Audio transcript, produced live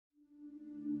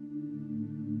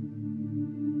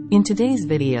In today's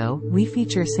video, we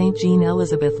feature Saint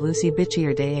Jeanne-Élizabeth-Lucie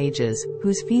Bichier des Âges,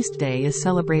 whose feast day is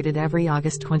celebrated every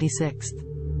August 26th.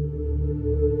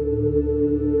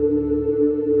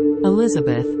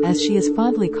 Elizabeth, as she is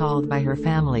fondly called by her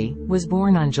family, was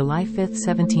born on July 5,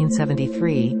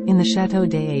 1773, in the Château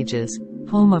des Âges,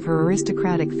 home of her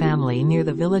aristocratic family near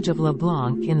the village of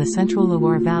Blanc in the Central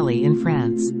Loire Valley in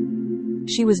France.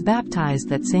 She was baptized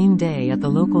that same day at the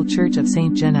local Church of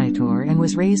Saint-Génitour and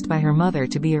was raised by her mother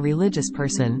to be a religious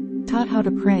person, taught how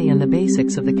to pray and the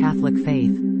basics of the Catholic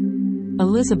faith.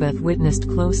 Elizabeth witnessed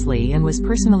closely and was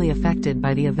personally affected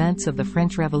by the events of the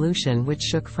French Revolution which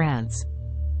shook France.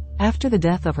 After the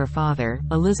death of her father,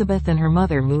 Elizabeth and her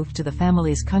mother moved to the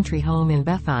family's country home in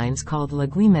Béthines called La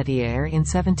Guimetiere in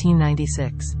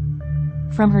 1796.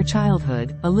 From her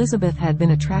childhood, Elizabeth had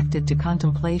been attracted to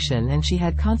contemplation and she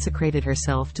had consecrated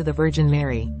herself to the Virgin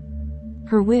Mary.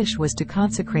 Her wish was to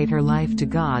consecrate her life to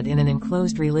God in an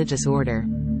enclosed religious order.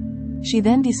 She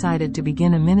then decided to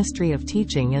begin a ministry of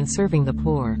teaching and serving the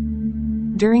poor.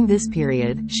 During this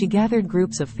period, she gathered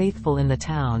groups of faithful in the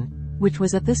town, which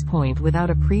was at this point without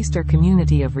a priest or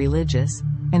community of religious,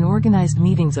 and organized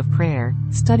meetings of prayer,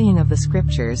 studying of the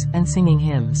scriptures, and singing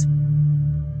hymns.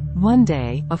 One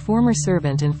day, a former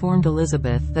servant informed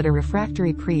Elizabeth that a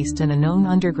refractory priest and a known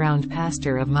underground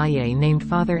pastor of Maillet named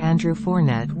Father Andrew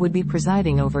Fournet would be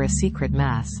presiding over a secret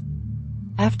mass.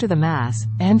 After the mass,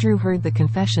 Andrew heard the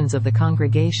confessions of the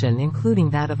congregation, including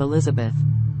that of Elizabeth.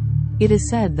 It is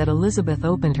said that Elizabeth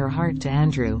opened her heart to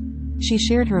Andrew. She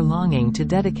shared her longing to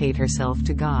dedicate herself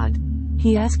to God.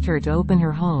 He asked her to open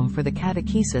her home for the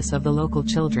catechesis of the local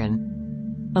children.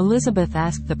 Elizabeth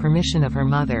asked the permission of her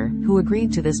mother, who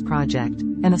agreed to this project,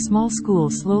 and a small school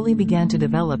slowly began to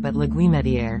develop at La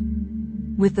Guimetiere.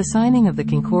 With the signing of the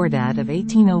Concordat of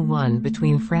 1801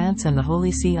 between France and the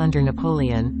Holy See under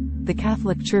Napoleon, the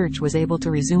Catholic Church was able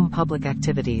to resume public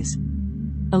activities.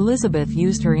 Elizabeth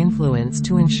used her influence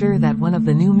to ensure that one of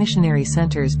the new missionary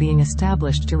centers being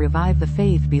established to revive the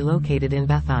faith be located in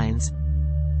Béthines.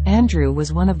 Andrew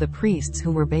was one of the priests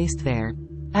who were based there.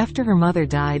 After her mother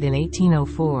died in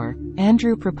 1804,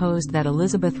 Andrew proposed that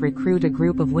Elizabeth recruit a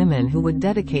group of women who would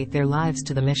dedicate their lives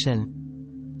to the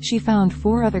mission. She found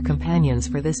 4 other companions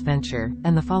for this venture,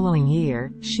 and the following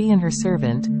year, she and her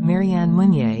servant, Marie-Anne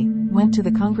Meunier, went to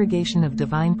the Congregation of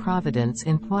Divine Providence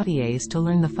in Poitiers to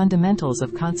learn the fundamentals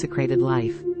of consecrated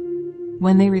life.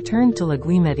 When they returned to La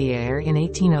Guimetiere in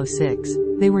 1806,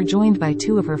 they were joined by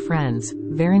 2 of her friends,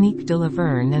 Véronique de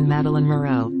Laverne and Madeleine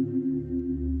Moreau.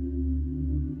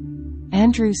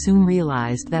 Andrew soon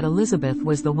realized that Elizabeth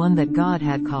was the one that God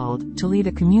had called to lead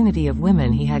a community of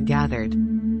women he had gathered.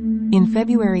 In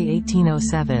February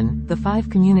 1807, the 5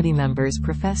 community members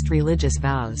professed religious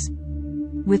vows.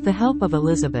 With the help of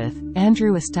Elizabeth,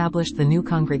 Andrew established the new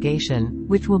congregation,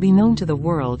 which will be known to the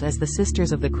world as the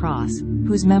Sisters of the Cross,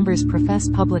 whose members profess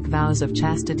public vows of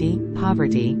chastity,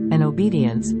 poverty, and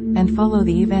obedience, and follow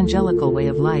the evangelical way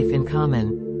of life in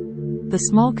common. The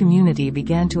small community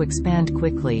began to expand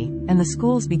quickly, and the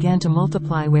schools began to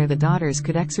multiply where the daughters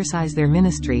could exercise their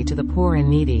ministry to the poor and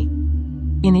needy.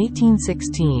 In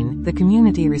 1816, the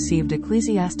community received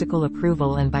ecclesiastical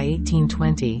approval and by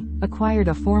 1820, acquired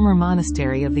a former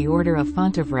monastery of the Order of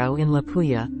Fontevraud in La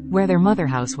Puya, where their mother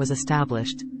house was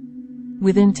established.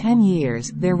 Within 10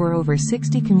 years, there were over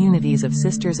 60 communities of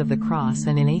Sisters of the Cross,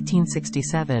 and in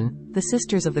 1867, the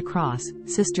Sisters of the Cross,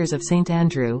 Sisters of St.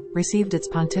 Andrew, received its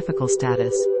pontifical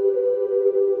status.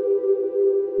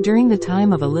 During the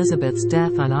time of Elizabeth's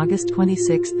death on August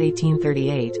 26,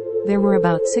 1838, there were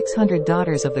about 600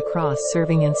 Daughters of the Cross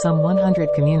serving in some 100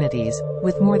 communities,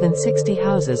 with more than 60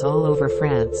 houses all over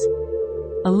France.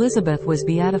 Elizabeth was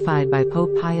beatified by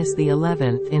Pope Pius XI in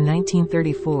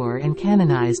 1934 and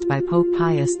canonized by Pope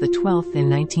Pius XII in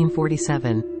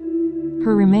 1947.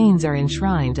 Her remains are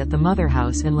enshrined at the Mother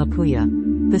House in La Puya.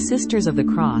 The Sisters of the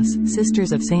Cross,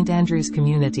 Sisters of St. Andrew's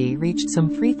community reached some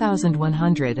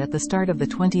 3,100 at the start of the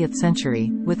 20th century,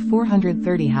 with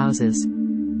 430 houses.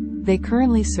 They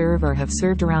currently serve or have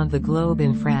served around the globe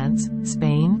in France,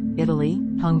 Spain, Italy,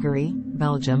 Hungary,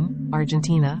 Belgium,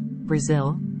 Argentina,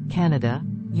 Brazil, Canada,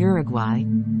 Uruguay,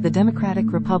 the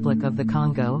Democratic Republic of the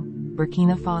Congo,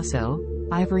 Burkina Faso,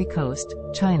 Ivory Coast,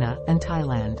 China, and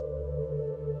Thailand.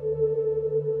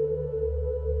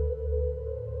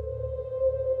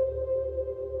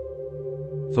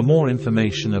 For more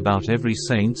information about every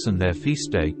saints and their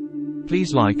feast day,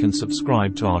 please like and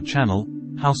subscribe to our channel,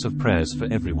 House of Prayers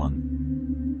for Everyone.